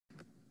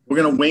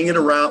We're gonna wing it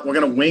around. We're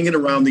gonna wing it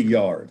around the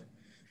yard.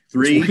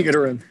 Wing it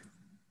around.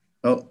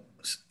 Oh,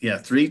 yeah.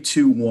 3,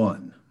 2,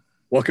 1.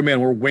 Welcome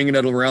in. We're winging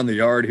it around the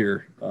yard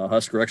here.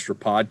 Husker Extra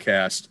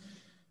podcast.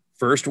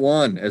 First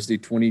one as the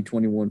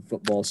 2021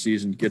 football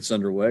season gets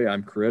underway.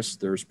 I'm Chris.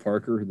 There's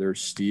Parker.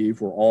 There's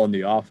Steve. We're all in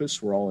the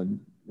office. We're all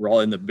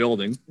in the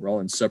building. We're all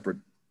in separate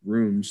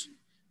rooms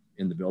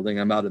in the building.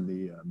 I'm out in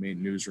the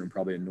main newsroom,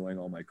 probably annoying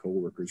all my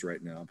coworkers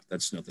right now. But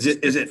that's nothing.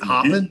 Is it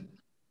hopping?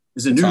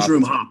 Is the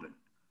newsroom hopping?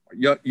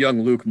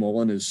 Young Luke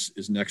Mullen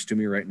is next to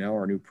me right now,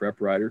 our new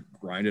prep writer,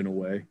 grinding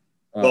away.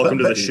 Welcome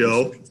to the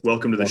show.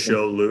 Welcome to the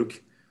show,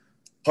 Luke.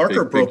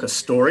 Parker broke a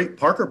story.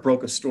 Parker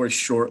broke a story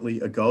shortly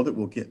ago that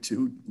we'll get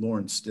to.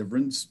 Lauren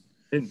Stivrins.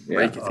 Didn't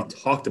break if he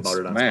talked about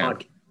it on his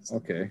podcast.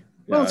 Okay.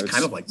 Well, it's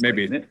kind of like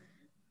maybe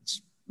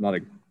it's not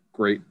the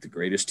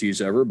greatest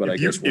tease ever, but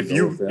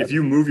if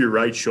you move your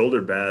right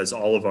shoulder, Baz,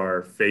 all of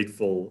our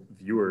faithful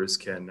viewers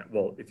can.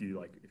 Well, if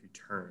you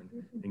turn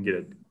and get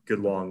a good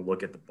long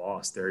look at the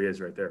boss, there he is,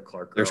 right there,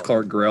 Clark. There's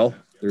Clark Grell.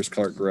 There's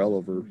Clark Grell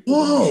over.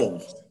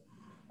 Whoa!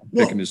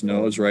 Picking his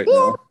nose right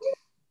now.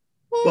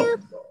 Whoa.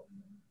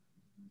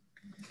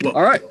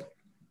 All right.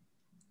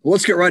 Well,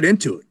 let's get right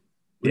into it.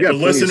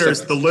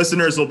 The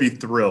listeners will be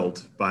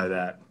thrilled by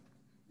that.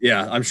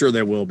 Yeah, I'm sure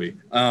they will be.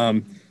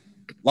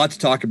 Lot to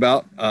talk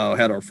about.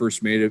 Had our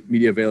first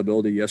media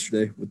availability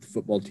yesterday with the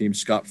football team.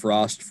 Scott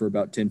Frost for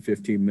about 10,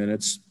 15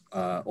 minutes.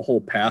 A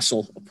whole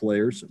passel of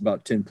players,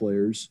 about 10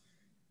 players,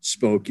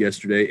 spoke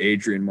yesterday.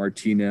 Adrian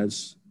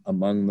Martinez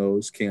among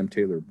those, Cam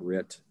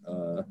Taylor-Britt,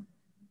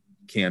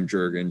 Cam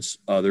Jurgens,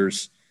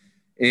 others.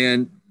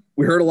 And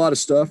we heard a lot of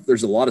stuff.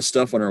 There's a lot of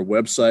stuff on our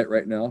website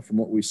right now from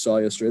what we saw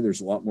yesterday. There's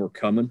a lot more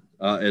coming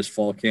as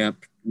fall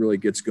camp really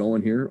gets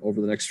going here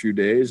over the next few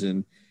days.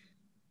 And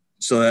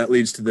so that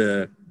leads to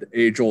the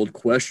age-old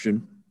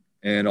question,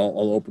 and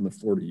I'll open the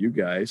floor to you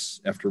guys.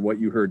 After what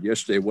you heard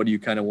yesterday, what do you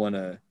kind of want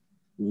to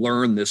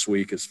learn this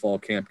week as fall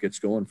camp gets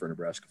going for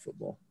Nebraska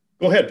football?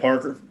 Go ahead,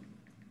 Parker.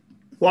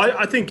 Well,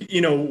 I think,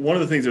 one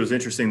of the things that was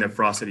interesting that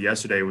Frost said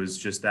yesterday was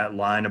just that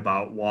line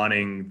about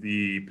wanting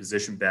the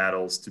position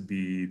battles to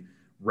be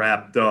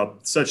wrapped up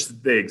such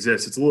that they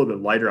exist. It's a little bit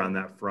lighter on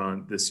that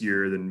front this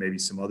year than maybe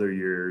some other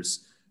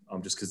years,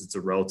 just because it's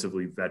a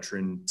relatively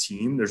veteran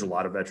team. There's a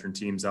lot of veteran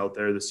teams out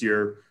there this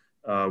year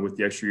with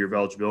the extra year of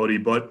eligibility.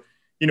 But,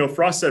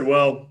 Frost said,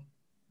 well,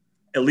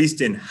 at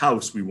least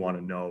in-house, we want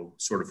to know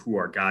sort of who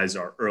our guys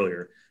are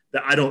earlier.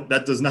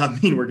 That does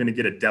not mean we're going to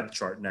get a depth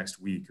chart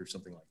next week or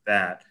something like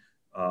that.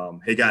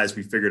 Hey, guys,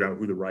 we figured out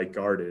who the right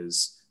guard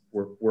is.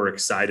 We're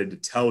excited to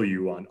tell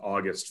you on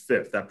August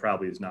 5th. That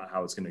probably is not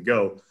how it's going to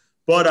go.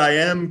 But I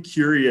am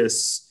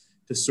curious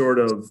to sort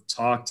of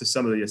talk to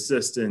some of the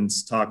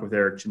assistants, talk with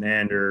Eric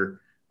Chinander,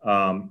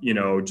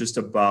 just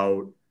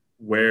about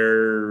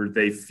where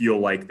they feel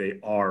like they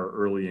are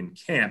early in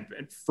camp.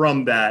 And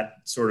from that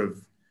sort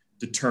of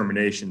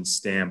determination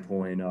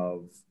standpoint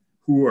of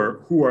who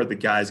are the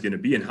guys going to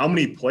be and how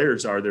many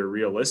players are there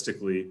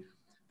realistically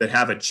that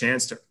have a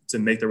chance to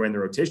make their way in the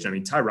rotation. I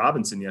mean, Ty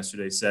Robinson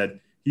yesterday said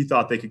he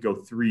thought they could go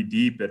 3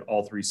 deep at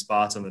all 3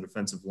 spots on the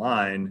defensive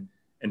line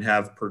and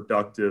have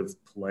productive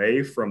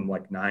play from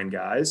like 9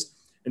 guys.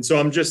 And so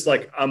I'm just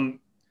like, I'm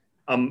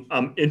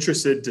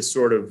interested to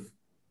sort of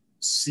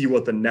see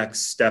what the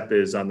next step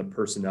is on the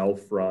personnel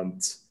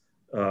front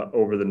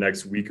over the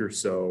next week or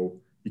so,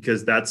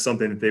 because that's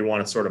something that they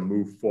want to sort of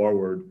move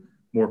forward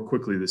more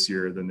quickly this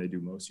year than they do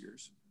most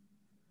years.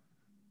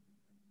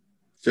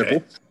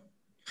 Simple.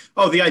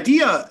 Oh, the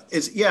idea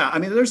is,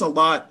 there's a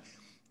lot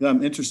that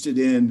I'm interested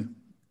in,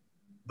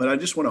 but I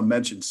just want to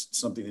mention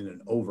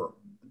something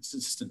it's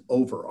just an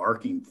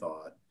overarching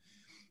thought.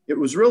 It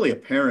was really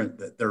apparent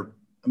that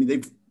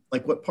they've,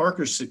 like what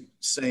Parker's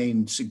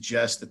saying,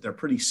 suggests that they're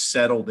pretty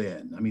settled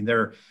in. I mean,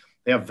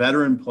 they have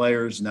veteran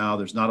players now.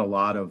 There's not a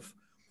lot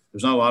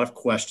of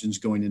questions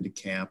going into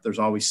camp. There's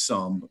always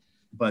some,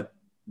 but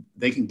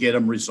they can get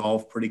them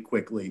resolved pretty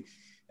quickly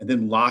and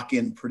then lock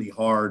in pretty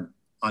hard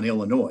on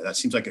Illinois. That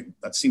seems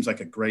like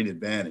a great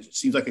advantage. It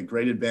seems like a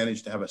great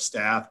advantage to have a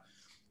staff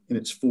in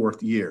its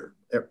 4th year.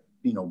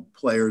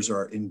 Players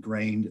are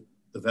ingrained.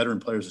 The veteran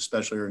players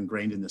especially are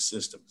ingrained in the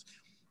systems.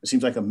 It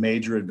seems like a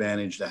major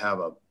advantage to have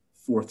a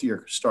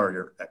 4th-year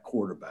starter at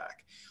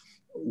quarterback.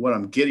 What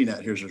I'm getting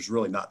at here is there's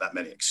really not that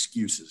many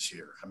excuses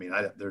here. I mean,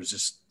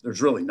 there's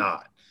really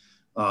not.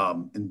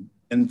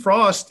 And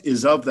Frost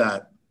is of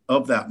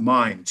that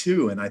mind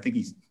too, and I think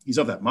he's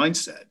of that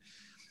mindset.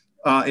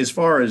 As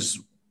far as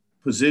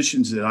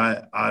positions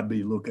that I'd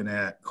be looking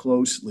at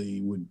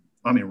closely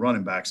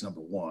running back's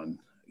number 1.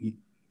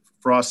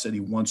 Frost said he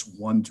wants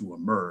one to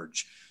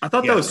emerge. I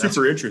thought that was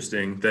super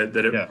interesting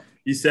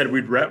he said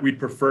we'd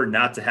prefer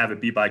not to have it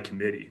be by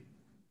committee.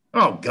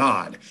 Oh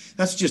God,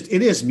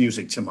 it is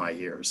music to my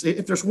ears.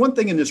 If there's one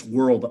thing in this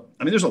world,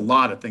 there's a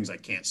lot of things I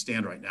can't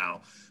stand right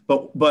now,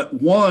 but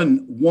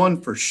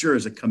one for sure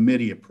is a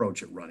committee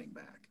approach at running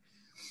back.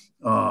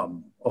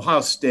 Ohio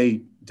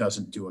State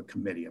doesn't do a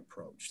committee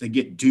approach. They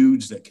get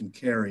dudes that can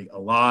carry a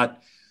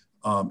lot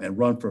and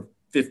run for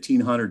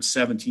 1,500,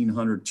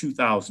 1,700,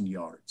 2,000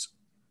 yards.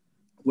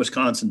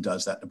 Wisconsin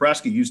does that.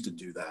 Nebraska used to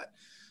do that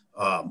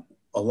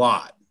a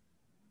lot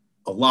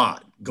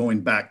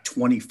going back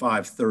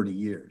 25, 30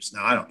 years.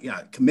 Now,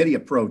 committee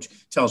approach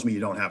tells me you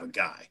don't have a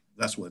guy.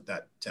 That's what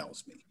that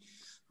tells me.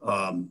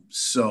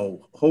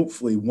 So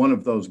hopefully one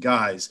of those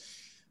guys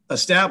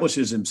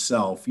establishes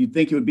himself. You'd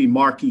think it would be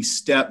Marquis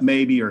Stepp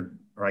maybe, or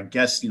I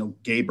guess,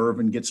 Gabe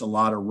Irvin gets a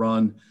lot of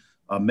run.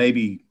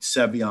 Maybe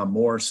Sevion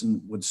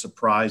Morrison would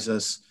surprise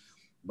us,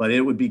 but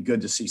it would be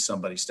good to see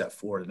somebody step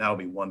forward. And that would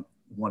be one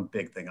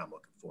big thing I'm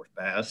looking for.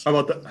 Baz. How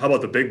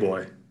about the big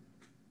boy?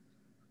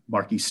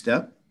 Marquis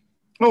Stepp?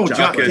 Oh,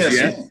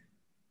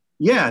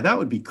 yeah, that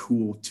would be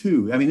cool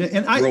too. I mean, he's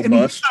got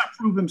to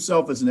prove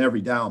himself as an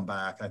every down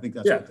back. I think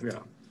that's what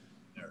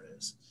there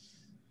is.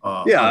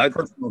 On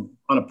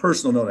a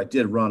personal note, I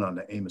did run on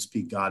the Amos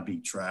P. Godby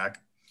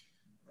track,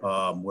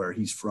 where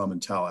he's from in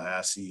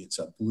Tallahassee. It's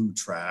a blue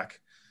track.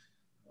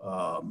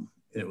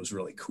 It was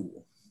really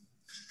cool.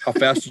 How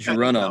fast did you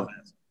run on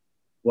it?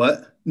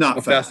 What? Not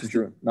How fast. Fast did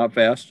you run? Not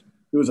fast?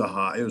 It was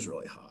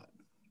really hot.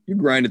 You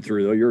grinded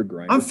through, though. You're a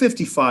grinder. I'm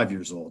 55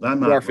 years old. I'm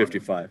not. You are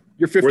 55.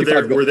 You're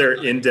 55. Were there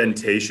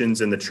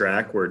indentations in the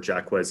track where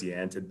Jaquez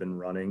Yant had been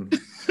running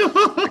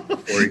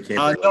before he came?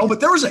 No, but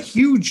there was a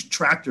huge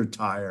tractor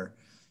tire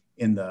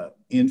on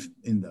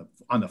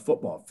the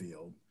football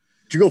field.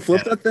 Did you go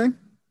flip that thing?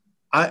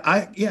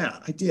 I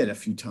did a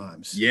few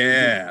times.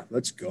 Yeah,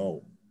 let's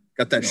go.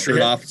 Got that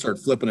shirt off and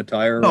started flipping a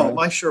tire. No,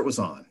 my shirt was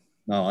on.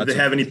 No, did they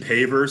have any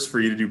pavers for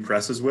you to do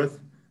presses with?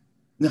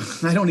 No,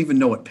 I don't even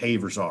know what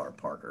pavers are,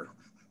 Parker.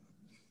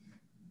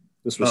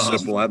 This was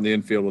simple out in the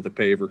infield with a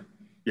paver.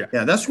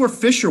 Yeah, that's where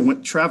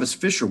Travis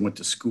Fisher went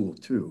to school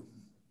too.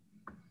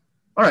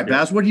 All right,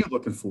 Baz, what are you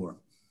looking for?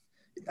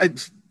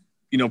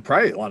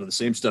 Probably a lot of the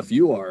same stuff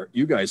you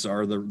guys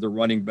are, the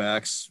running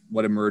backs,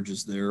 what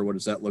emerges there, what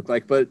does that look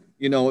like? But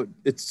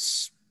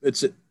it's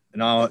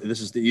now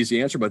this is the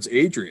easy answer, but it's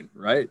Adrian,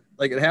 right?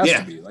 Like it has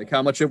to be. Like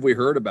how much have we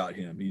heard about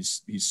him?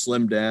 He's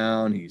slimmed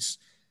down, he's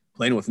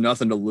playing with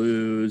nothing to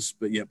lose,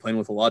 but yet playing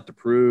with a lot to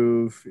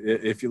prove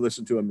if you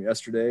listen to him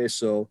yesterday.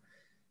 So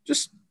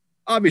just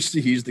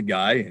obviously he's the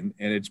guy and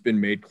it's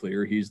been made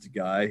clear he's the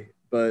guy,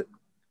 but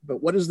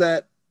what does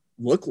that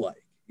look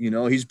like?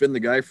 He's been the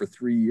guy for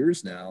 3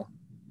 years now.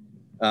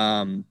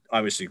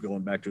 Obviously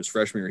going back to his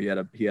freshman year,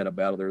 he had a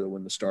battle there to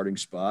win the starting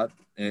spot.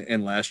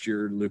 And last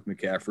year, Luke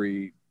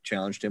McCaffrey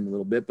challenged him a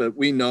little bit, but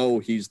we know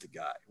he's the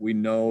guy. We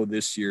know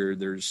this year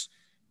there's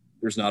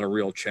not a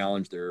real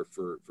challenge there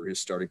for his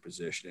starting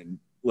position. And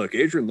look,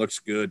 Adrian looks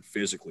good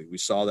physically. We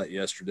saw that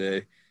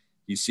yesterday.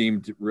 He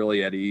seemed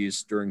really at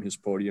ease during his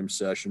podium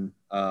session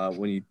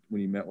when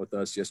he met with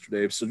us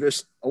yesterday. So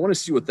I want to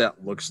see what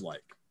that looks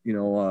like,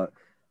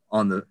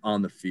 on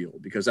the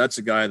field, because that's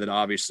a guy that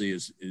obviously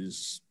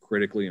is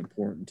critically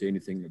important to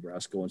anything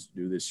Nebraska wants to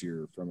do this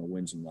year from a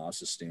wins and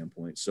losses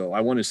standpoint. So I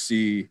want to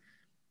see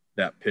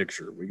that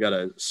picture. We got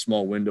a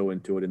small window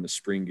into it in the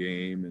spring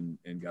game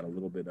and got a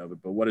little bit of it,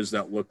 but what does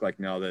that look like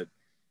now that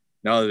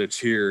it's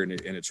here and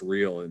it's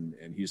real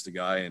and he's the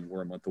guy and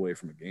we're a month away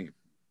from a game?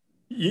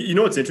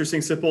 What's interesting,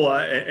 Sipple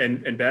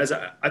and Baz,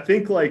 I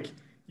think like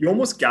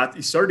you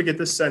started to get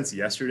this sense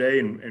yesterday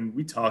and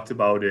we talked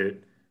about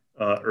it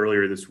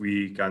earlier this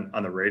week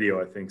on the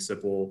radio. I think,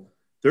 Sipple,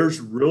 there's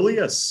really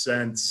a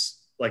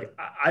sense, like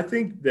I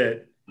think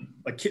that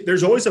like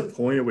there's always a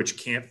point at which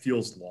camp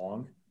feels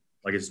long.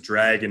 Like it's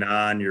dragging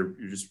on. You're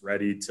just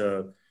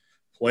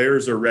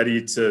players are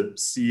ready to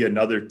see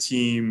another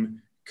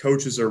team.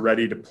 Coaches are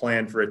ready to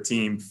plan for a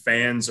team.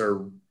 Fans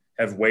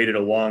have waited a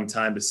long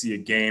time to see a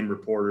game.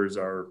 Reporters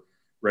are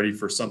ready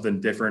for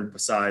something different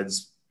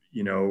besides,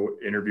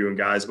 interviewing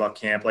guys about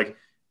camp.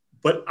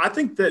 But I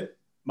think that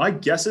my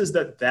guess is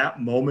that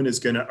moment is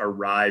going to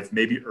arrive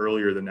maybe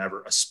earlier than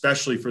ever,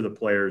 especially for the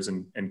players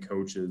and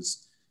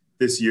coaches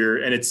this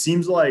year. And it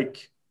seems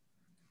like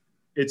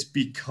it's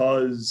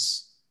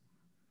because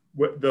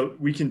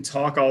we can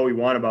talk all we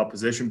want about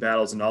position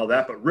battles and all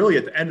that, but really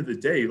at the end of the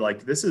day,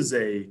 like this is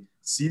a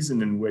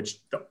season in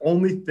which the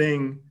only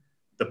thing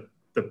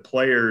the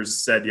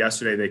players said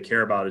yesterday they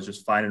care about is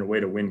just finding a way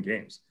to win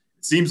games.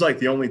 It seems like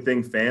the only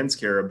thing fans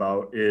care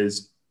about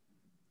is,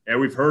 and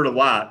we've heard a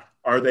lot,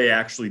 are they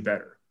actually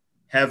better?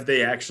 Have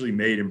they actually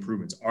made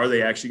improvements? Are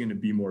they actually going to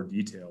be more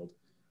detailed?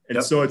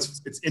 And so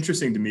it's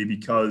interesting to me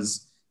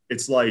because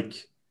it's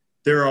like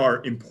there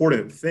are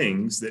important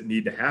things that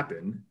need to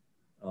happen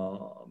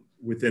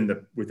within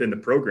the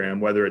program,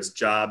 whether it's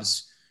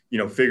jobs,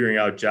 figuring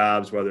out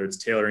jobs, whether it's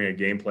tailoring a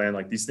game plan.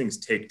 Like these things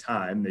take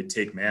time, they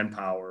take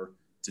manpower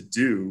to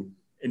do.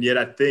 And yet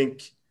I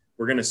think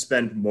we're going to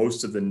spend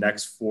most of the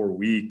next 4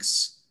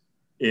 weeks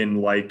in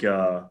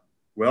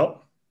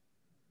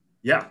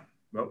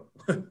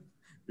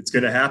it's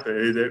going to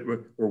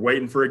happen. We're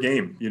waiting for a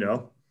game,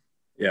 Yeah.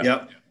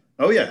 Yeah.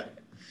 Oh yeah.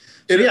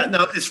 So,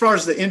 now as far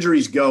as the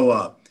injuries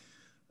go,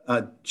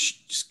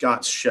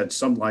 Scott shed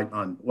some light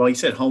on, he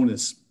said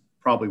Honus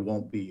probably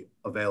won't be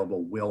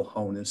available. Will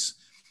Honus,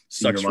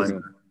 senior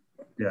lineman.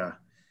 Yeah.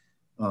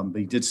 But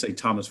he did say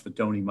Thomas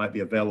Fedoni might be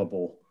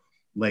available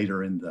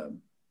later in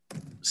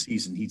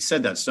season. He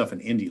said that stuff in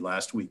Indy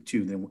last week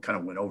too. Then we kind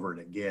of went over it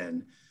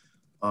again.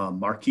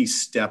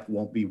 Marquise Stepp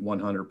won't be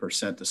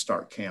 100% to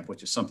start camp,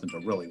 which is something to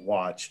really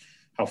watch.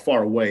 How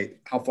far away,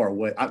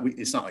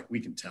 it's not like we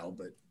can tell,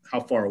 but how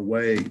far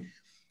away,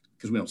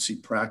 because we don't see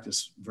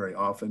practice very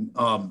often,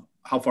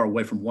 how far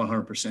away from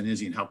 100% is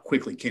he, and how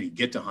quickly can he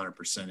get to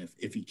 100%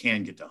 if he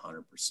can get to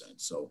 100%.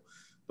 So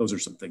those are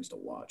some things to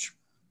watch.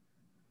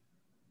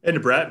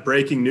 And Brett,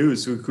 breaking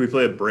news. Can we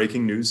play a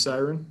breaking news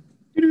siren?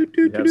 Do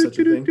you have such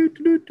a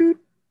thing?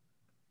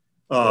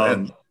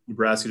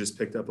 Nebraska just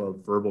picked up a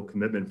verbal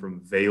commitment from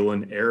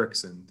Valen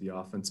Erickson, the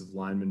offensive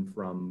lineman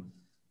from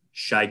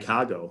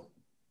Chicago.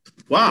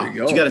 Wow, you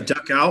got to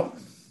duck out.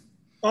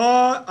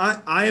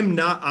 I am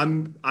not.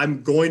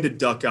 I'm going to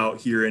duck out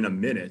here in a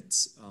minute.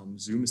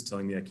 Zoom is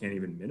telling me I can't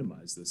even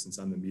minimize this since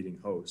I'm the meeting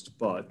host.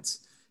 But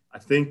I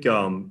think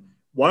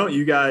why don't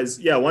you guys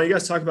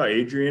talk about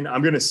Adrian?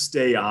 I'm going to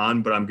stay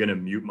on, but I'm going to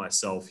mute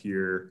myself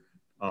here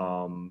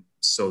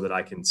so that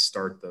I can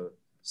start the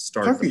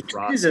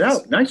process. It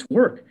out. Nice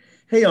work.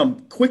 Hey,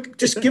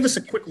 give us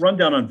a quick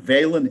rundown on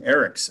Valen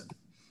Erickson.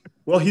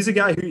 Well, he's a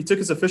guy who took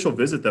his official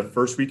visit the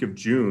first week of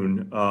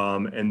June,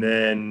 and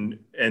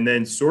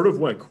then sort of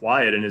went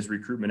quiet in his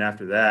recruitment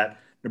after that.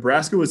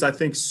 Nebraska was, I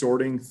think,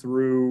 sorting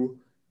through,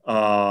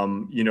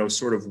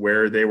 sort of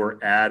where they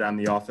were at on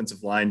the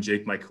offensive line.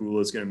 Jake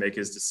Mikula is going to make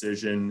his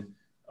decision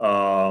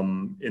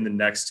in the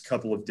next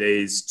couple of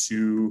days.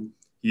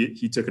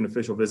 He took an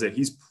official visit.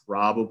 He's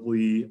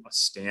probably a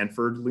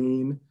Stanford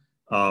lean,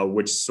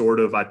 which sort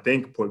of, I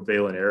think, put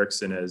Valen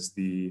Erickson as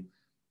the,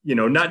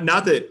 not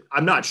that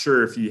I'm not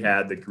sure if he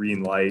had the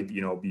green light,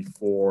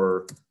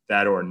 before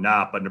that or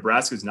not, but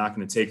Nebraska is not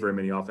going to take very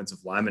many offensive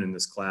linemen in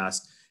this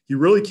class. He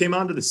really came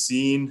onto the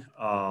scene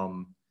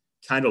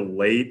kind of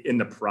late in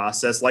the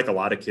process, like a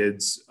lot of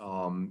kids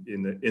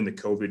in the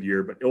COVID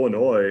year, but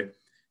Illinois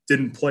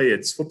didn't play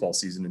its football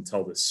season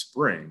until this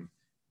spring.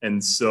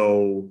 And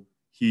so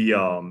he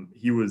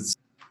was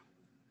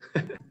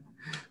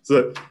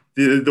so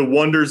the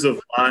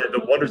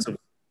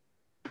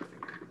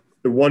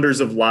wonders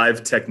of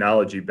live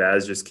technology.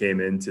 Baz just came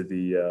into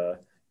the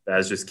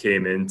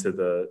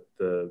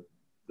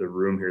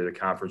room here, the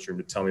conference room,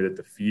 to tell me that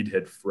the feed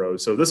had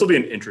froze. So this will be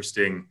an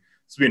interesting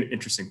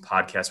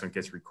podcast when it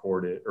gets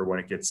recorded or when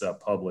it gets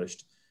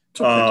published.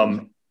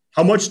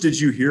 How much did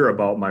you hear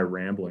about my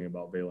rambling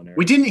about Valen Erickson?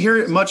 We didn't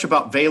hear much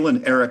about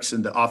Valen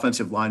Erickson, the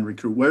offensive line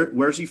recruit.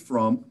 Where's he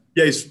from?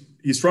 Yeah,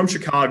 he's from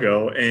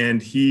Chicago,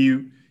 and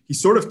he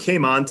sort of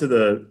came onto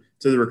the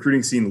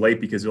recruiting scene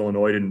late because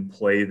Illinois didn't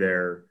play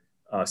their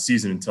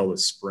season until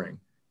this spring.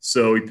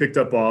 So he picked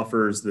up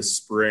offers this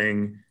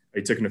spring.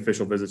 He took an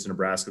official visit to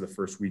Nebraska the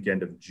first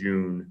weekend of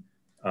June.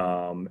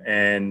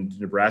 And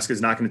Nebraska is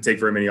not going to take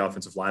very many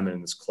offensive linemen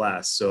in this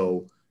class.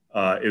 So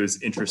it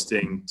was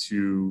interesting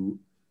to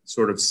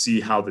sort of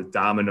see how the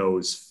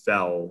dominoes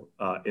fell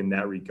in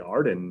that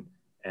regard.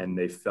 And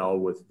they fell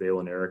with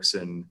Valen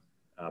Erickson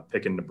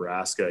picking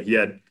Nebraska. He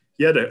had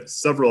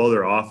several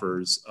other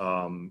offers,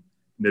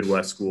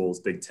 Midwest schools,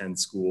 Big Ten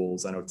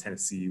schools. I know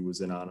Tennessee was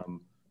in on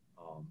him.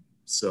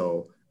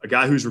 So a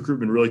guy whose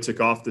recruitment really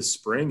took off this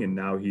spring, and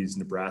now he's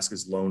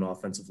Nebraska's lone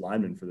offensive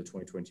lineman for the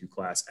 2022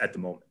 class at the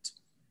moment.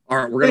 All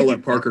right, we're going to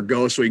let Parker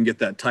go so we can get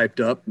that typed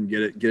up and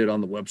get it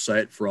on the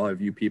website for all of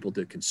you people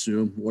to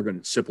consume. We're going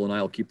to, Sipple and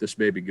I will keep this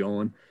baby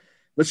going.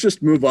 Let's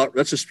just move on.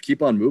 Let's just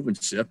keep on moving,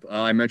 Sip.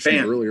 I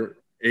mentioned earlier,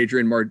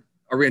 Adrian Are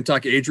we going to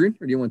talk Adrian,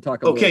 or do you want to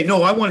talk about? Okay,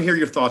 no, I want to hear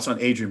your thoughts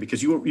on Adrian,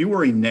 because you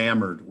were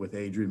enamored with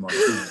Adrian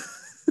Martinez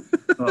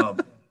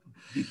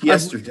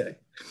yesterday.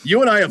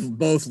 You and I have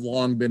both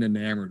long been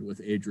enamored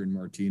with Adrian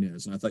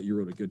Martinez, and I thought you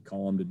wrote a good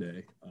column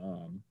today,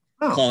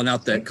 calling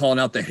out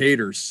the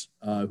haters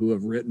who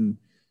have written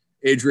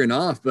Adrian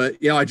off. But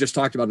I just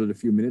talked about it a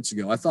few minutes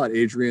ago. I thought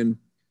Adrian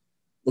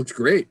looked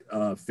great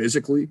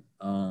physically.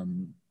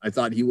 I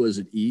thought he was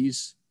at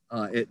ease.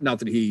 Not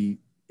that he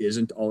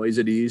isn't always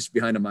at ease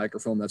behind a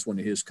microphone. That's one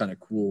of his kind of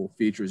cool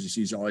features.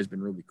 He's always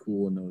been really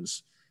cool in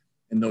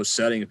those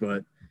settings. But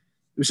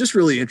it was just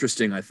really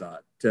interesting, I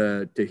thought,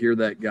 to hear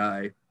that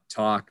guy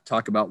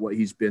talk about what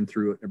he's been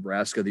through at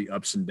Nebraska, the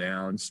ups and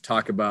downs,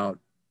 talk about,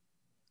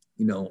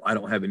 I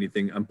don't have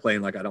anything. I'm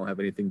playing like I don't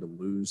have anything to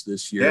lose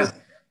this year.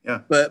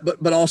 Yeah.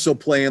 But also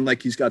playing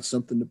like he's got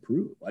something to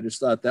prove. I just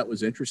thought that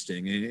was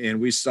interesting.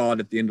 And we saw it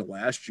at the end of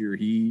last year.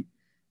 He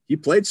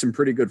played some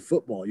pretty good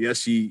football.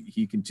 Yes,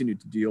 he continued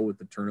to deal with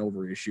the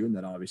turnover issue, and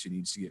that obviously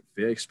needs to get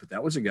fixed. But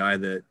that was a guy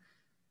that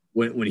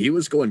when he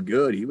was going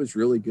good, he was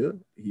really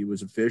good. He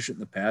was efficient in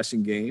the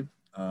passing game.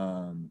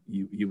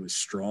 He was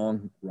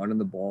strong running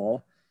the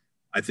ball.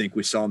 I think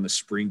we saw in the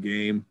spring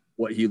game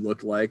what he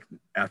looked like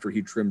after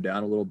he trimmed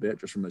down a little bit,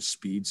 just from a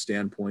speed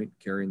standpoint,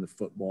 carrying the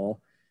football.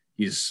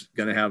 He's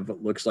going to have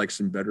what looks like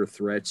some better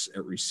threats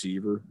at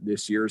receiver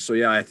this year. So,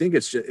 I think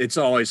it's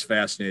always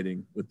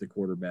fascinating with the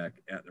quarterback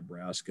at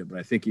Nebraska, but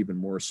I think even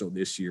more so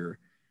this year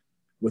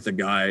with a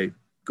guy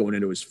going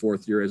into his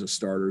fourth year as a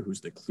starter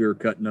who's the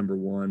clear-cut number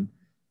one.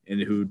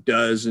 and who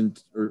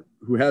doesn't, or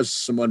who has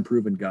some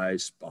unproven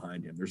guys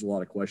behind him. There's a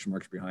lot of question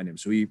marks behind him.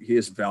 So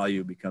his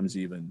value becomes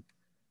even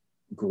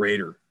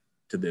greater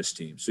to this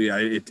team. So yeah,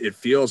 it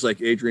feels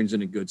like Adrian's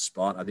in a good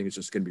spot. I think it's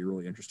just going to be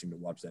really interesting to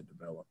watch that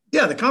develop.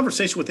 Yeah, the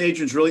conversation with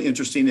Adrian's really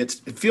interesting. It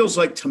feels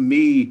like to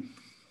me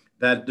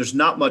that there's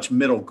not much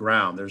middle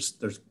ground.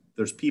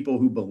 There's people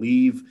who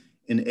believe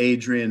in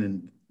Adrian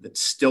and that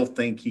still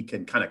think he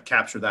can kind of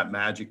capture that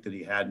magic that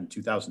he had in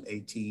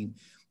 2018.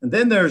 And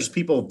then there's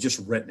people who've just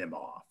written him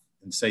off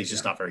and say he's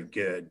just not very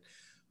good,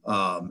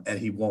 and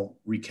he won't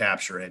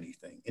recapture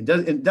anything.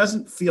 It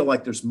doesn't feel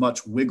like there's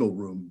much wiggle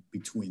room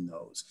between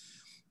those.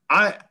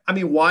 I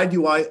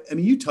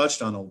mean, you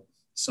touched on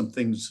some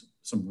things,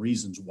 some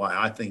reasons why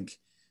I think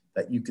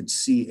that you could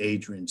see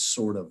Adrian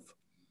sort of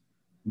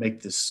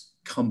make this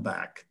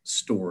comeback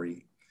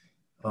story.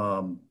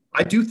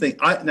 I do think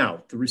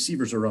now the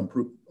receivers are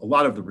unproven. A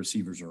lot of the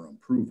receivers are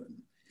unproven.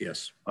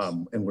 Yes.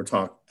 And we're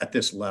talking at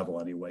this level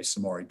anyway.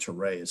 Samori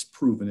Toure is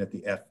proven at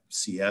the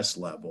FCS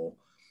level.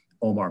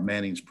 Omar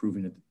Manning's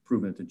proven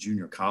at the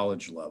junior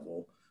college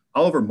level.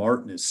 Oliver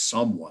Martin is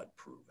somewhat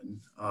proven.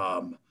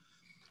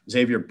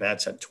 Xavier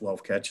Betts had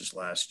 12 catches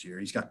last year.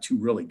 He's got two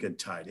really good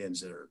tight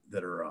ends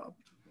that are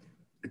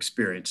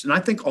experienced. And I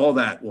think all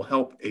that will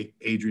help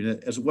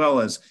Adrian, as well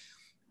as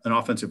an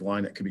offensive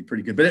line that could be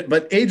pretty good.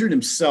 But Adrian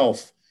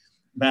himself,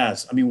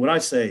 Baz, I mean, what I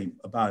say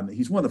about him,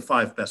 he's one of the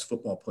 5 best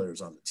football players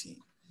on the team.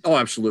 Oh,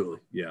 absolutely.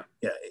 Yeah.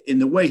 Yeah. In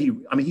the way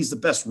he's the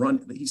best run.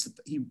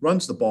 He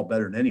runs the ball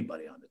better than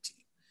anybody on the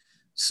team.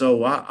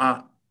 So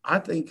I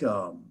think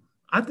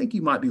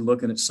you might be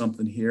looking at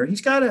something here.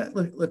 He's got to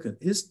look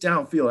at his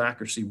downfield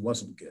accuracy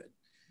wasn't good.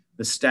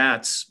 The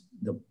stats,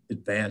 the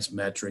advanced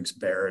metrics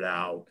bear it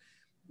out.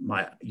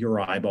 Your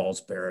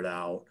eyeballs bear it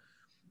out.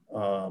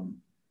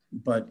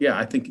 But yeah,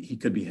 I think he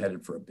could be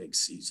headed for a big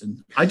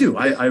season. I do.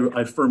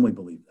 I firmly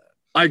believe that.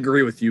 I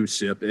agree with you,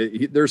 Sip.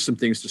 There's some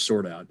things to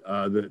sort out.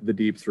 The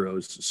deep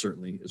throws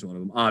certainly is one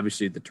of them.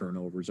 Obviously, the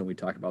turnovers, and we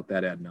talk about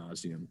that ad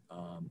nauseum.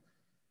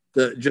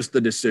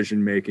 The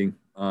decision making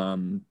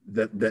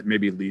that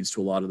maybe leads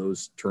to a lot of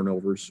those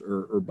turnovers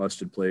or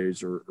busted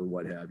plays or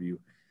what have you.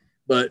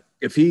 But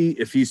if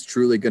he's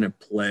truly going to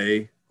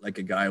play like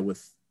a guy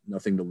with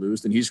nothing to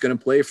lose, then he's going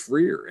to play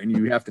freer, and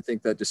you have to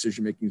think that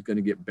decision making is going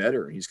to get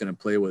better. He's going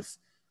to play with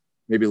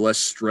maybe less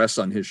stress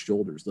on his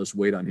shoulders, less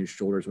weight on his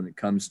shoulders when it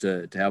comes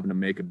to having to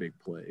make a big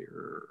play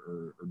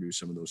or do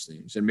some of those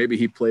things. And maybe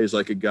he plays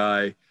like a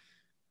guy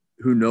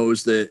who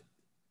knows that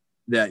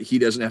he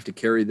doesn't have to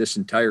carry this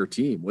entire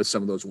team with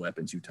some of those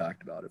weapons you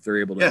talked about. If they're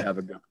able to have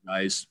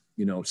guys,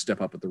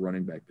 step up at the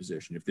running back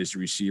position, if these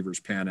receivers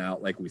pan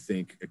out like we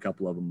think a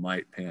couple of them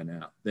might pan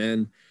out,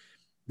 then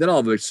all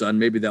of a sudden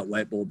maybe that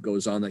light bulb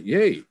goes on that,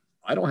 hey,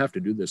 I don't have to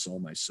do this all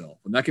myself.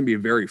 And that can be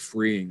very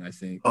freeing, I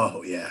think.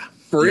 Oh yeah.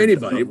 For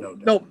anybody,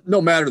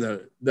 no matter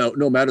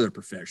the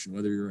profession,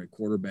 whether you're a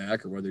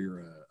quarterback or whether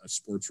you're a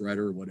sports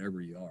writer or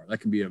whatever you are, that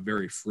can be a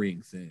very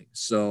freeing thing.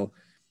 So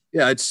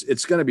yeah,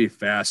 it's going to be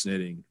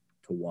fascinating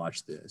to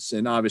watch this.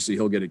 And obviously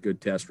he'll get a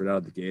good test right out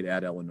of the gate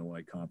at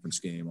Illinois, conference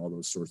game, all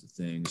those sorts of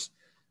things,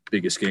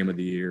 biggest game of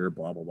the year,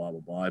 blah, blah, blah,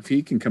 blah, blah. If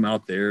he can come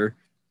out there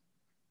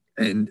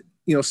and,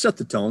 set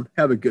the tone,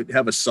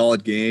 have a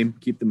solid game,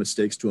 keep the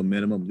mistakes to a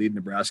minimum, lead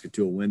Nebraska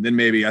to a win, then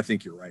maybe I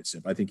think you're right,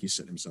 Sip. I think he's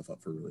setting himself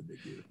up for a really big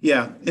year.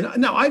 Yeah.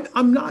 And no,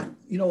 I'm not,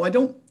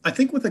 I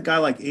think with a guy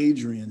like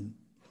Adrian,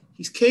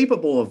 he's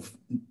capable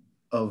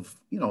of,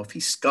 if he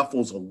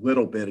scuffles a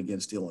little bit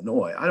against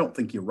Illinois, I don't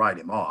think you write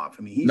him off.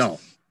 I mean,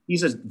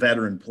 he's a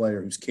veteran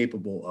player who's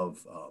capable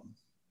of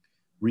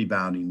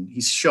rebounding.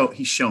 He's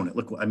shown it.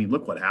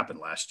 Look what happened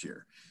last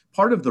year.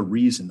 Part of the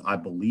reason I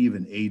believe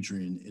in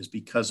Adrian is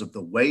because of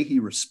the way he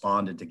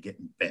responded to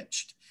getting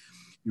benched.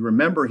 You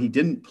remember he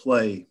didn't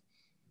play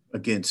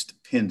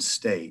against Penn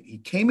State. He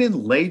came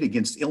in late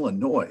against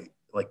Illinois,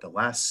 like the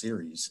last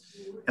series,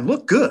 and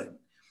looked good.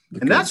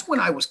 That's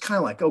when I was kind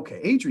of like, okay,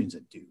 Adrian's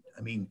a dude.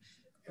 I mean,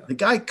 the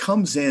guy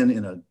comes in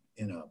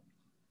a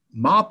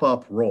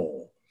mop-up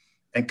role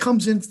and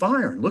comes in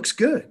firing, looks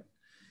good,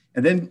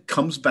 and then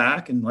comes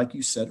back and, like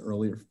you said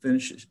earlier,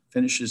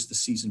 finishes the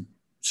season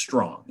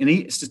strong.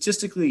 And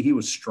statistically, he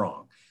was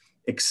strong,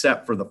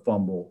 except for the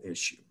fumble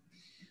issue,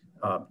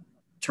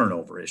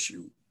 turnover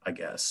issue, I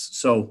guess.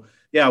 So,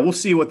 yeah, we'll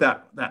see what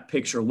that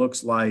picture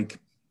looks like.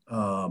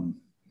 And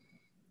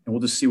we'll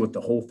just see what the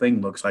whole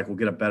thing looks like. We'll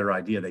get a better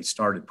idea. They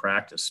started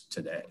practice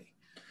today.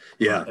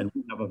 Yeah. And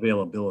we have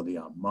availability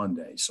on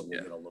Monday. So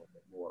we'll get a little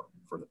bit more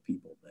for the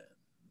people then.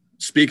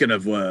 Speaking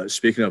of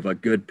a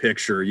good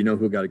picture,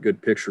 who got a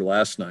good picture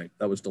last night?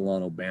 That was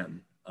Delano Banton.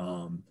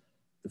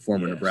 The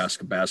former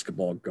Nebraska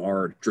basketball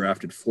guard,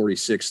 drafted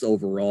 46th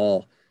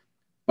overall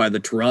by the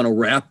Toronto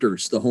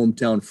Raptors, the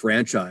hometown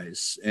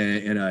franchise,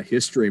 and a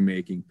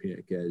history-making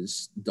pick,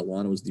 as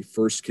Delano was the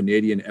first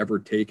Canadian ever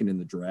taken in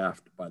the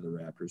draft by the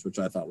Raptors, which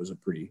I thought was a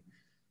pretty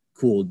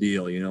cool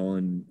deal,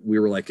 and we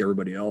were like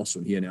everybody else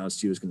when he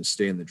announced he was going to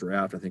stay in the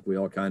draft. I think we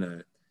all kind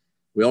of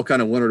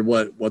wondered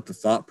what the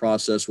thought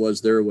process was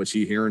there. Was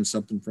he hearing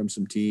something from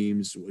some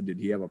teams? Did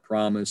he have a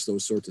promise?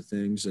 Those sorts of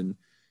things. And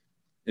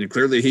And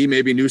clearly he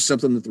maybe knew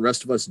something that the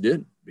rest of us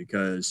didn't,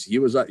 because he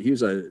was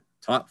a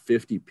top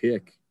 50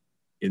 pick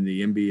in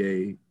the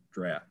NBA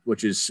draft,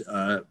 which is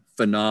a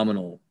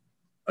phenomenal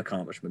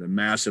accomplishment, a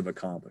massive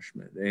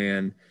accomplishment.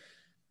 And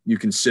you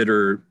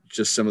consider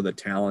just some of the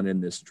talent in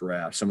this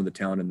draft, some of the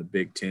talent in the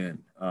Big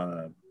Ten.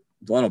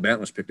 Delano Banton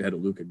was picked ahead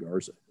of Luka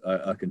Garza,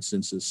 a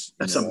consensus.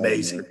 That's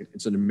amazing.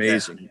 It's an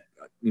amazing,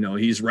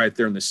 he's right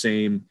there in the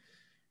same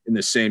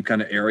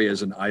kind of area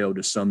as an Ayo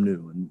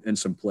Dosunmu and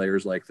some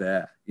players like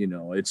that.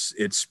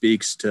 It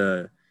speaks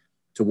to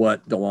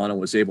what Delano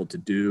was able to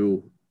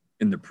do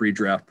in the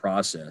pre-draft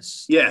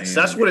process. Yes,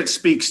 that's what it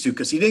speaks to,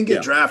 because he didn't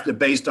get drafted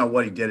based on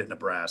what he did at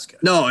Nebraska.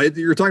 No,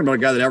 you're talking about a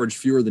guy that averaged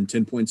fewer than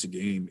 10 points a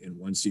game in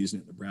one season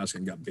at Nebraska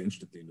and got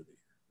benched at the end of the year.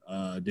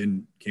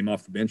 Came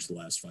off the bench the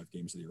last 5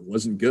 games of the year.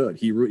 Wasn't good.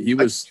 He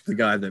was the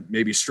guy that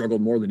maybe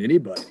struggled more than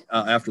anybody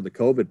after the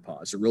COVID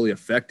pause. It really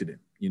affected him,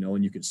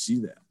 and you could see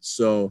that.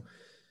 So,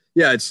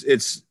 yeah,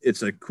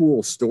 it's a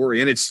cool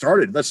story. And it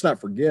started, let's not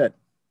forget,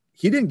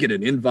 he didn't get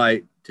an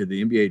invite to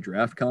the NBA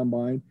Draft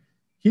Combine.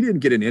 He didn't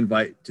get an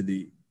invite to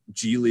the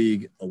G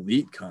League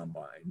Elite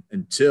Combine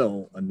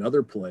until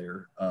another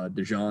player,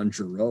 DeJon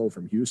Jarreau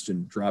from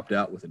Houston, dropped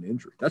out with an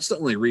injury. That's the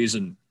only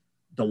reason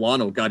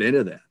Delano got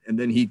into that. And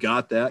then he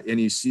got that, and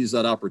he sees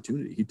that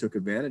opportunity. He took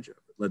advantage of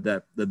it, led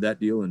that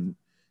deal in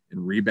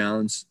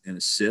rebounds and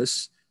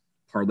assists,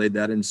 parlayed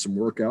that in some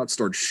workouts,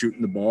 started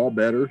shooting the ball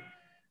better.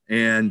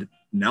 And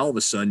now all of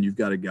a sudden you've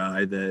got a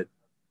guy that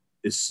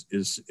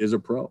is a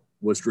pro,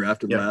 was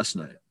drafted last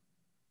night.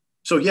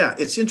 So, yeah,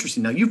 it's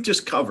interesting. Now, you've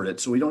just covered it,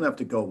 so we don't have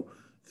to go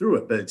through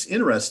it. But it's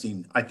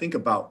interesting. I think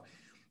about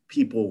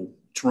people,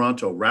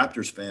 Toronto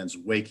Raptors fans,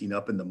 waking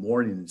up in the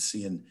morning and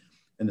seeing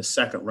in the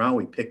second round,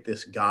 we picked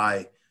this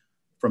guy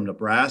from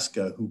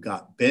Nebraska who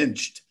got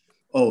benched.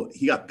 Oh,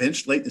 he got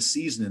benched late in the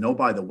season. And, oh,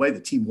 by the way,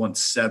 the team won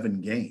 7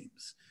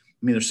 games.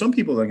 I mean, there's some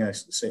people that are going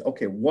to say,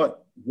 okay,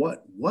 what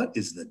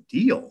is the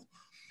deal?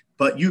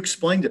 But you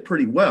explained it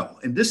pretty well.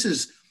 And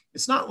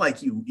it's not like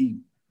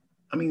he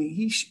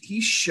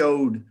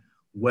showed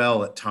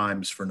well at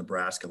times for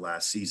Nebraska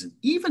last season.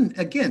 Even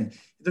again,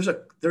 there's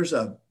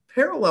a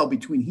parallel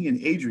between he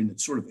and Adrian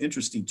that's sort of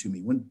interesting to me.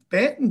 When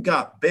Banton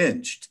got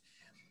benched,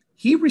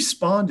 he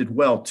responded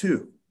well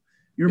too.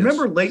 You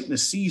remember late in the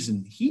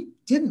season, he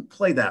didn't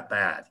play that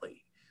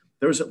badly.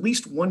 There was at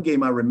least one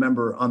game I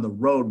remember on the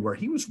road where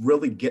he was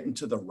really getting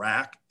to the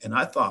rack. And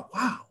I thought,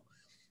 wow,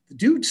 the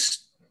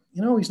dude's,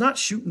 he's not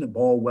shooting the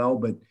ball well,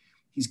 but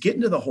he's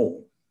getting to the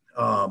hole.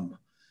 And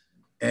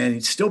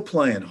he's still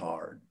playing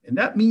hard. And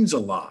that means a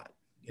lot,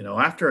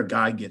 after a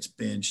guy gets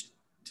benched,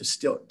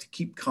 to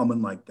keep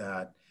coming like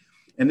that.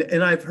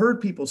 And I've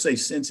heard people say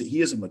since that he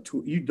is a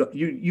mature,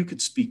 you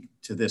could speak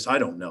to this. I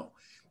don't know.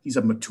 He's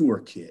a mature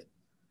kid.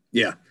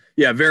 Yeah.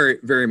 Yeah. Very,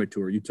 very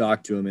mature. You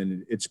talk to him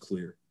and it's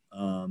clear.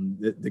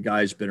 The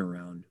guy's been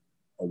around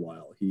a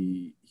while.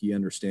 He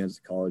understands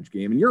the college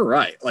game, and you're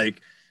right.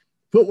 Like,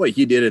 put what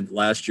he did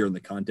last year in the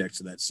context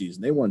of that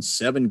season. They won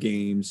 7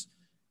 games.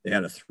 They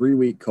had a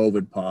 3-week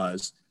COVID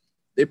pause.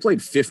 They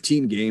played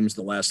 15 games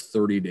the last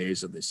 30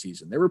 days of the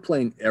season. They were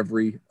playing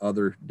every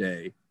other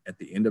day at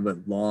the end of a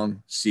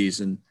long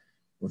season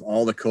with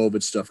all the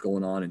COVID stuff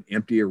going on in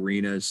empty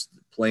arenas,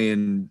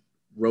 playing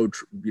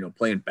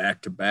playing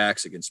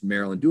back-to-backs against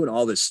Maryland, doing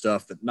all this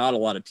stuff that not a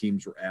lot of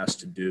teams were asked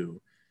to do.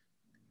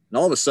 And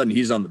all of a sudden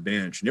he's on the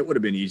bench, and it would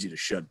have been easy to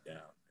shut down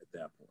at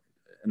that point.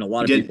 And a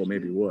lot of people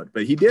maybe would,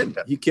 but he didn't.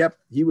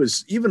 He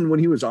was, even when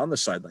he was on the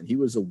sideline, he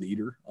was a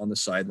leader on the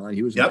sideline.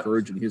 He was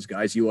encouraging his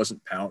guys. He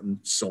wasn't pouting,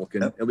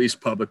 sulking, at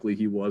least publicly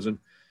he wasn't.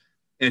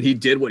 And he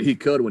did what he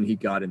could when he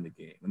got in the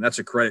game. And that's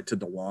a credit to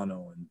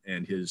Delano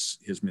and his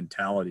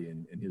mentality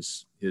and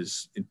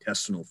his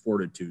intestinal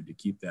fortitude to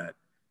keep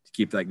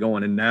that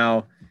going. And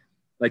now,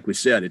 like we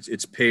said,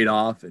 it's paid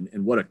off,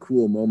 and what a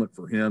cool moment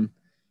for him,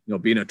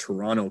 being a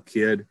Toronto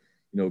kid,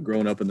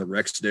 growing up in the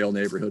Rexdale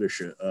neighborhood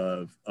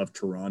of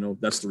Toronto.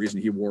 That's the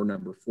reason he wore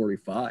number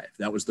 45.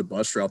 That was the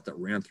bus route that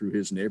ran through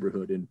his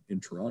neighborhood in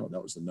Toronto.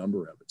 That was the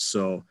number of it.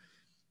 So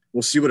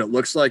we'll see what it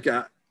looks like.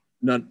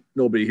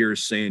 Nobody here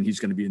is saying he's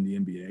going to be in the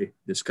NBA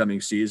this coming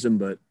season,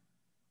 but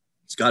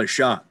he's got a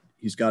shot.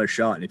 He's got a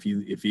shot. And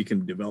if he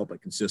can develop a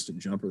consistent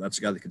jumper, that's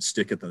a guy that can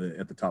stick at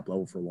the top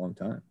level for a long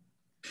time.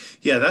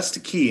 Yeah, that's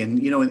the key. And,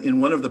 in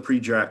one of the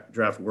pre-draft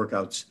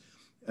workouts,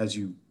 as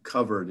you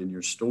covered in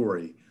your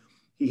story,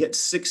 he hit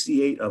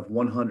 68 of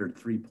 100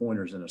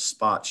 3-pointers in a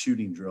spot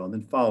shooting drill, and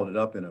then followed it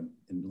up in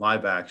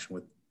live action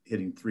with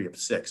hitting 3 of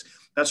 6.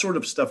 That sort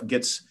of stuff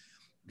gets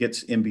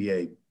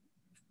NBA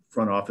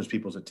front office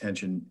people's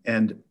attention.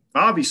 And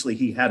obviously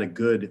he had he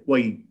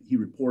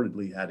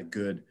reportedly had a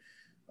good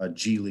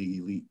G League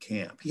elite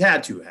camp. He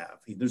had to have.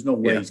 There's no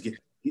way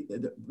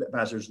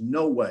there's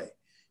no way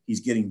he's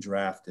getting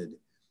drafted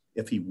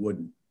if he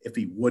wouldn't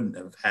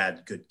have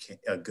had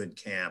a good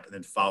camp and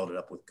then followed it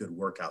up with good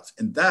workouts.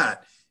 And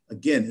that,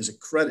 again, is a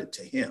credit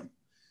to him.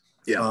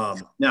 Yeah.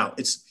 Now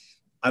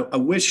I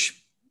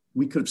wish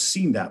we could have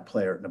seen that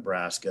player at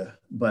Nebraska,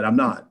 but I'm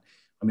not.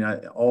 I mean,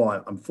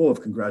 I'm full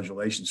of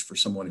congratulations for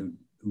someone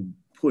who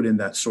put in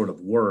that sort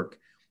of work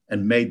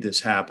and made this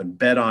happen,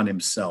 bet on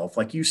himself.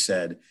 Like you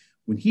said,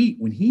 when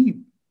he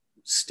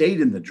stayed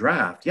in the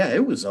draft, yeah,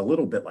 it was a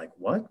little bit like,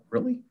 what,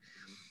 really?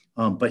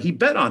 But he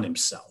bet on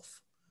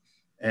himself,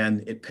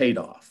 and it paid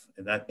off.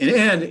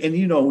 And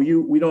you know,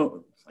 we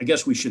don't. I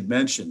guess we should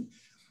mention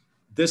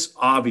this.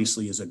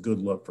 Obviously, is a good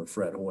look for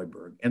Fred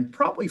Hoiberg, and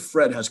probably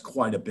Fred has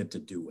quite a bit to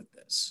do with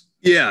this.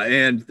 Yeah,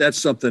 and that's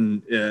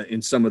something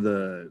in some of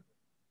the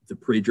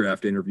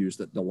pre-draft interviews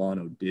that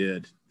Delano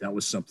did. That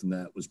was something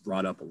that was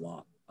brought up a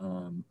lot.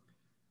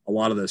 A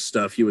lot of the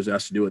stuff he was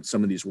asked to do at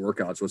some of these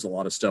workouts was a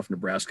lot of stuff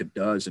Nebraska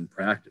does in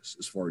practice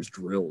as far as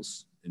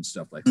drills and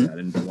stuff like that.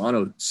 And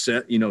Delano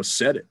said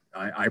it.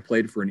 I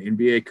played for an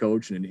NBA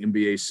coach and an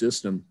NBA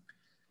system,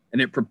 and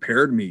it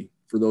prepared me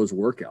for those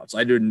workouts.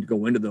 I didn't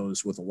go into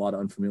those with a lot of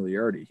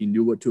unfamiliarity. He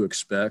knew what to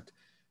expect.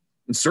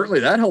 And certainly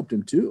that helped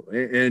him too.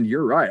 And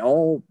you're right.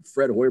 All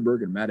Fred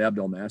Hoiberg and Matt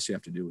Abdelmassih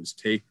have to do is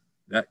take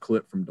that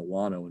clip from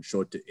Delano and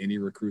show it to any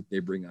recruit they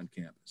bring on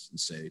campus and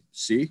say,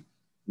 see,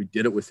 we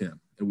did it with him,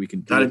 and we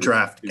can got a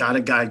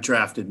guy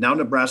drafted. Now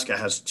Nebraska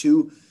has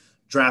 2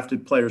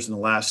 drafted players in the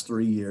last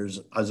 3 years.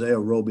 Isaiah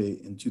Roby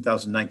in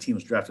 2019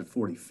 was drafted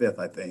 45th,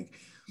 I think.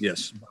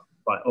 Yes.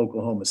 By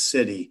Oklahoma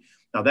City.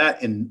 Now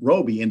that and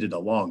Roby ended a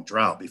long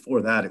drought.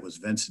 Before that, it was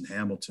Vincent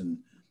Hamilton.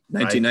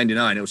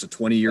 1999. Right? It was a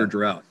 20-year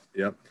drought.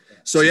 Yep.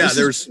 So this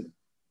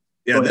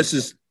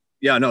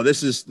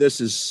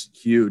is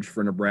huge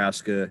for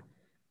Nebraska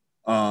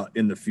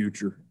in the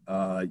future.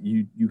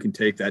 You can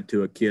take that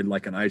to a kid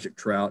like an Isaac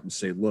Trout and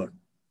say, look,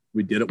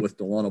 we did it with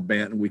Delano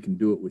Banton. We can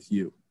do it with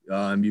you.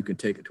 You can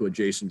take it to a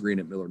Jason Green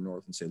at Millard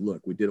North and say,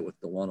 look, we did it with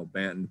Delano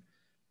Banton.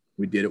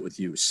 We did it with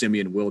you.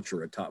 Simeon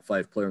Wilcher, a top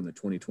 5 player in the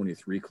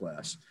 2023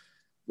 class.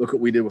 Look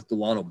what we did with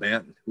Delano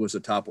Banton, who was a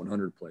top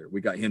 100 player.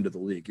 We got him to the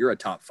league. You're a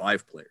top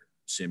 5 player,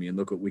 Simeon.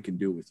 Look what we can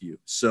do with you.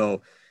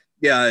 So,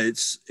 yeah,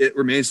 it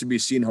remains to be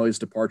seen how his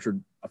departure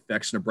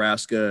affects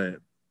Nebraska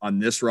on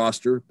this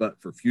roster,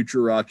 but for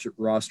future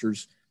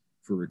rosters,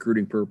 for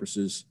recruiting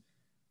purposes,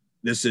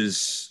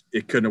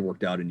 it couldn't have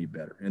worked out any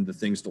better. And the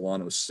things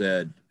Delano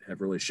said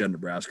have really shed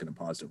Nebraska in a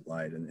positive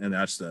light. And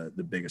that's the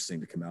biggest thing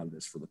to come out of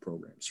this for the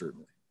program,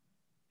 certainly.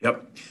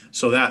 Yep.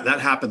 So that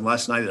happened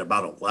last night at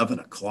about 11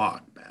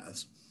 o'clock,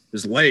 Baz. It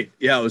was late.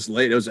 Yeah, it was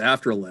late. It was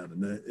after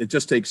 11. It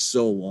just takes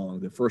so long.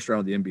 The first round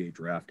of the NBA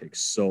draft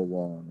takes so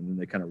long, and then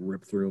they kind of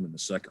rip through them in the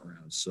second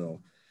round. So,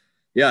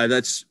 yeah,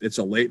 it's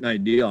a late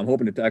night deal. I'm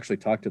hoping to actually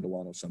talk to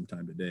Delano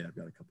sometime today. I've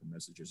got a couple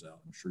messages out.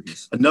 I'm sure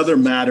he's – Another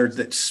matter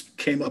that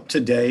came up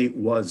today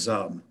was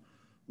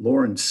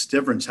Lauren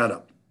Stivrins had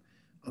a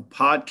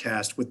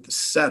podcast with the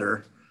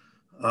setter.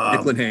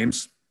 Nicklin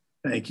Hames.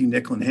 Thank you,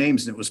 Nicklin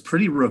Hames. And it was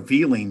pretty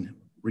revealing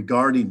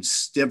regarding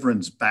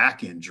Stivrins'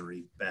 back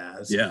injury,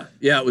 Baz. Yeah,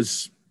 it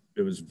was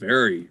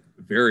very,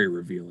 very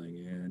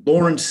revealing. And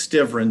Lauren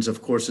Stivrins,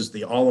 of course, is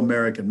the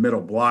All-American middle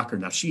blocker.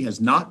 Now, she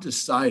has not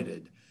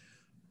decided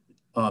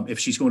if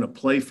she's going to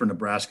play for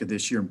Nebraska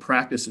this year, and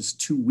practice is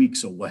 2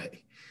 weeks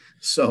away.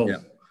 So yeah.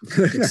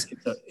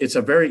 it's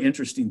a very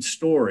interesting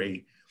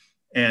story.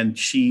 And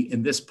she,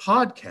 in this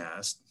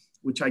podcast,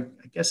 which I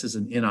guess is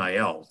an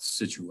NIL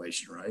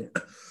situation, right?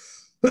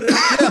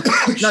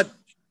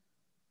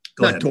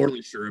 Not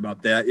totally sure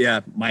about that.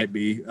 Yeah, might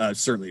be.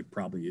 Certainly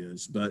probably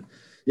is. But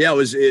yeah,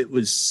 it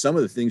was some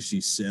of the things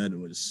she said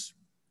was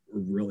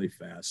really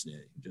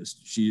fascinating.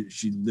 Just she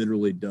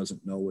literally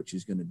doesn't know what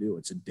she's going to do.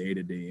 It's a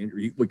day-to-day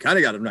injury. We kind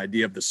of got an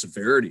idea of the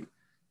severity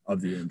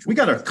of the injury. We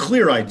got a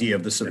clear idea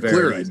of the severity. A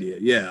clear idea,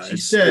 yeah. She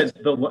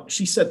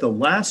said the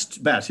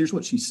last Bass. Here's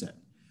what she said.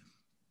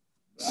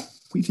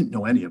 We didn't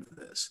know any of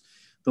this.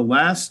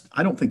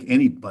 I don't think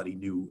anybody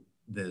knew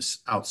this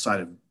outside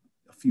of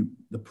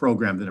the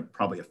program, then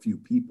probably a few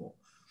people.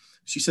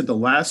 She said the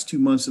last 2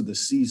 months of the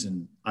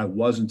season, I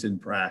wasn't in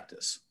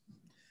practice.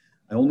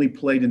 I only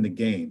played in the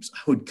games.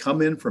 I would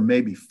come in for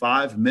maybe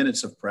 5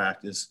 minutes of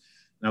practice,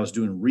 and I was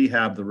doing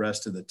rehab the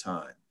rest of the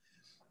time.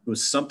 It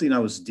was something I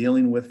was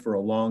dealing with for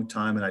a long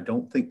time, and I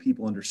don't think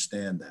people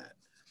understand that.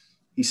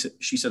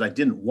 She said, I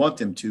didn't want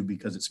them to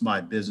because it's my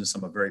business.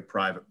 I'm a very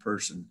private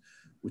person,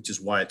 which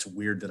is why it's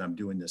weird that I'm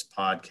doing this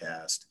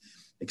podcast,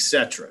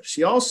 etc.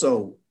 She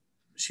also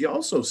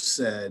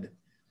said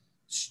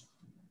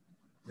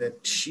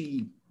that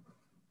she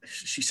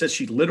says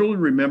she literally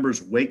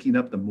remembers waking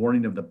up the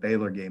morning of the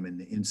Baylor game in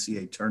the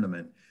NCAA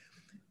tournament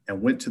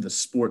and went to the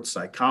sports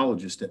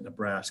psychologist at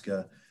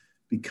Nebraska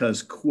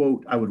because,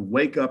 quote, I would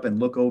wake up and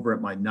look over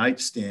at my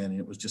nightstand and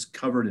it was just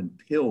covered in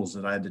pills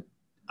that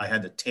I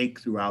had to take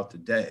throughout the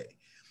day.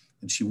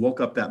 And she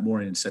woke up that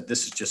morning and said,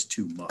 this is just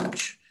too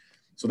much.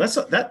 So it's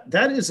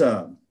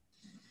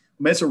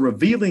a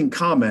revealing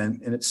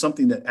comment, and it's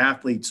something that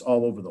athletes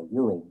all over the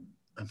world,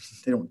 I mean,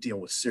 they don't deal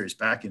with serious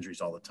back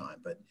injuries all the time,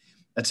 but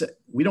that's it.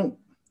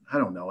 I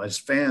don't know, as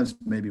fans,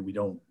 maybe we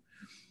don't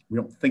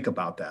think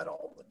about that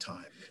all the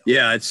time. You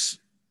know? Yeah.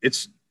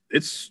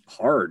 It's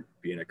hard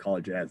being a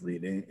college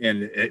athlete.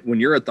 And when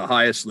you're at the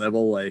highest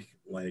level,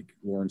 like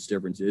Lauren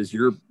Stivrins is,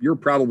 you're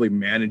probably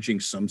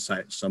managing some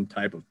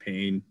type of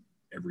pain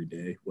every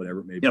day, whatever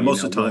it may be. Yeah.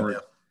 Most of the time.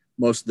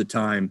 Most of the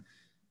time,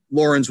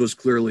 Lauren's was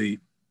clearly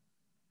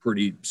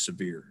pretty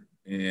severe.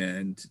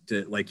 And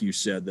like you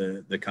said,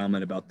 the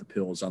comment about the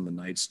pills on the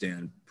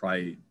nightstand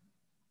probably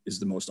is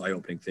the most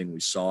eye-opening thing we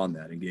saw in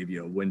that, and gave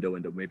you a window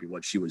into maybe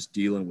what she was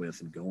dealing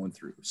with and going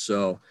through.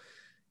 So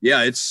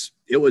yeah,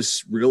 it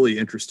was really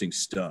interesting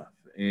stuff.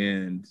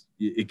 And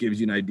it gives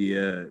you an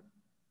idea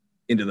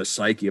into the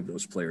psyche of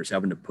those players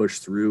having to push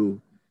through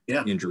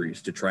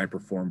injuries to try and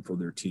perform for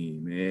their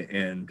team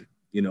and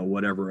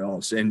whatever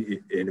else. And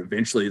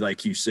eventually,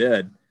 like you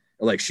said,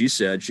 like she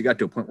said, she got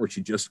to a point where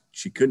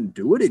she couldn't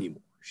do it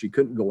anymore. She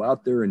couldn't go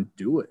out there and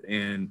do it.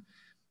 And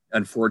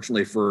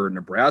unfortunately for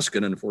Nebraska,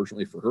 and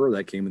unfortunately for her,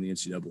 that came in the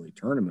NCAA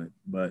tournament.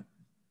 But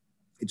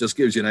it just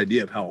gives you an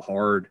idea of how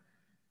hard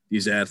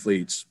these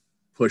athletes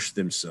push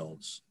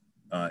themselves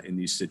in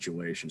these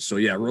situations. So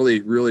yeah,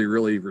 really, really,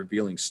 really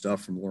revealing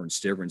stuff from Lauren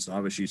Stivrins.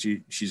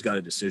 Obviously, she's got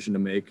a decision to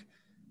make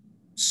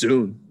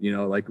soon.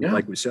 Like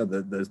we said,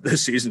 the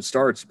season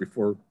starts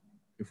before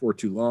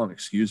too long.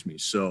 Excuse me.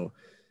 So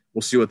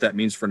we'll see what that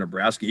means for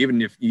Nebraska.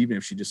 Even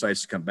if she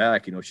decides to come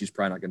back, she's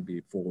probably not going to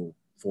be full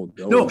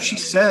go. No, she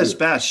says,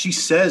 Bass, she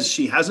says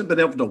she hasn't been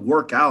able to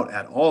work out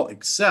at all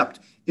except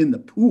in the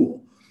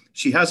pool.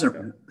 She hasn't.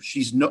 Okay.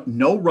 She's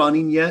no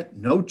running yet,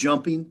 no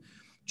jumping,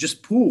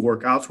 just pool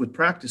workouts with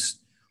practice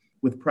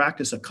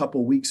a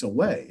couple weeks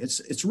away.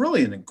 It's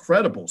really an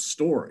incredible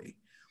story.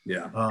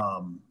 Yeah.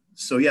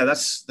 So yeah,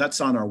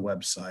 that's on our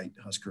website,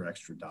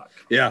 huskerextra.com.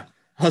 Yeah.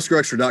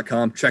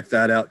 huskerextra.com. Check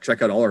that out.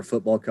 Check out all our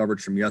football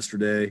coverage from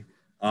yesterday.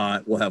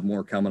 We'll have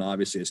more coming,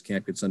 obviously, as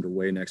camp gets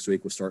underway next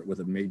week. We'll start with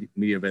a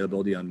media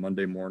availability on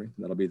Monday morning.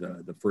 That'll be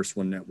the first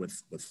one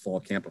with fall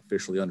camp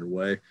officially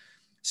underway.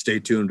 Stay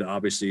tuned,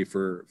 obviously,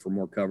 for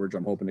more coverage.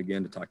 I'm hoping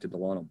again to talk to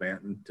Delano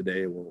Banton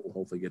today. We'll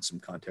hopefully get some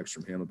context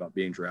from him about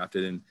being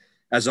drafted. And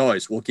as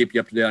always, we'll keep you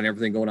up to date on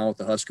everything going on with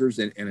the Huskers.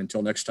 And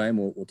until next time,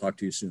 we'll talk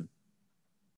to you soon.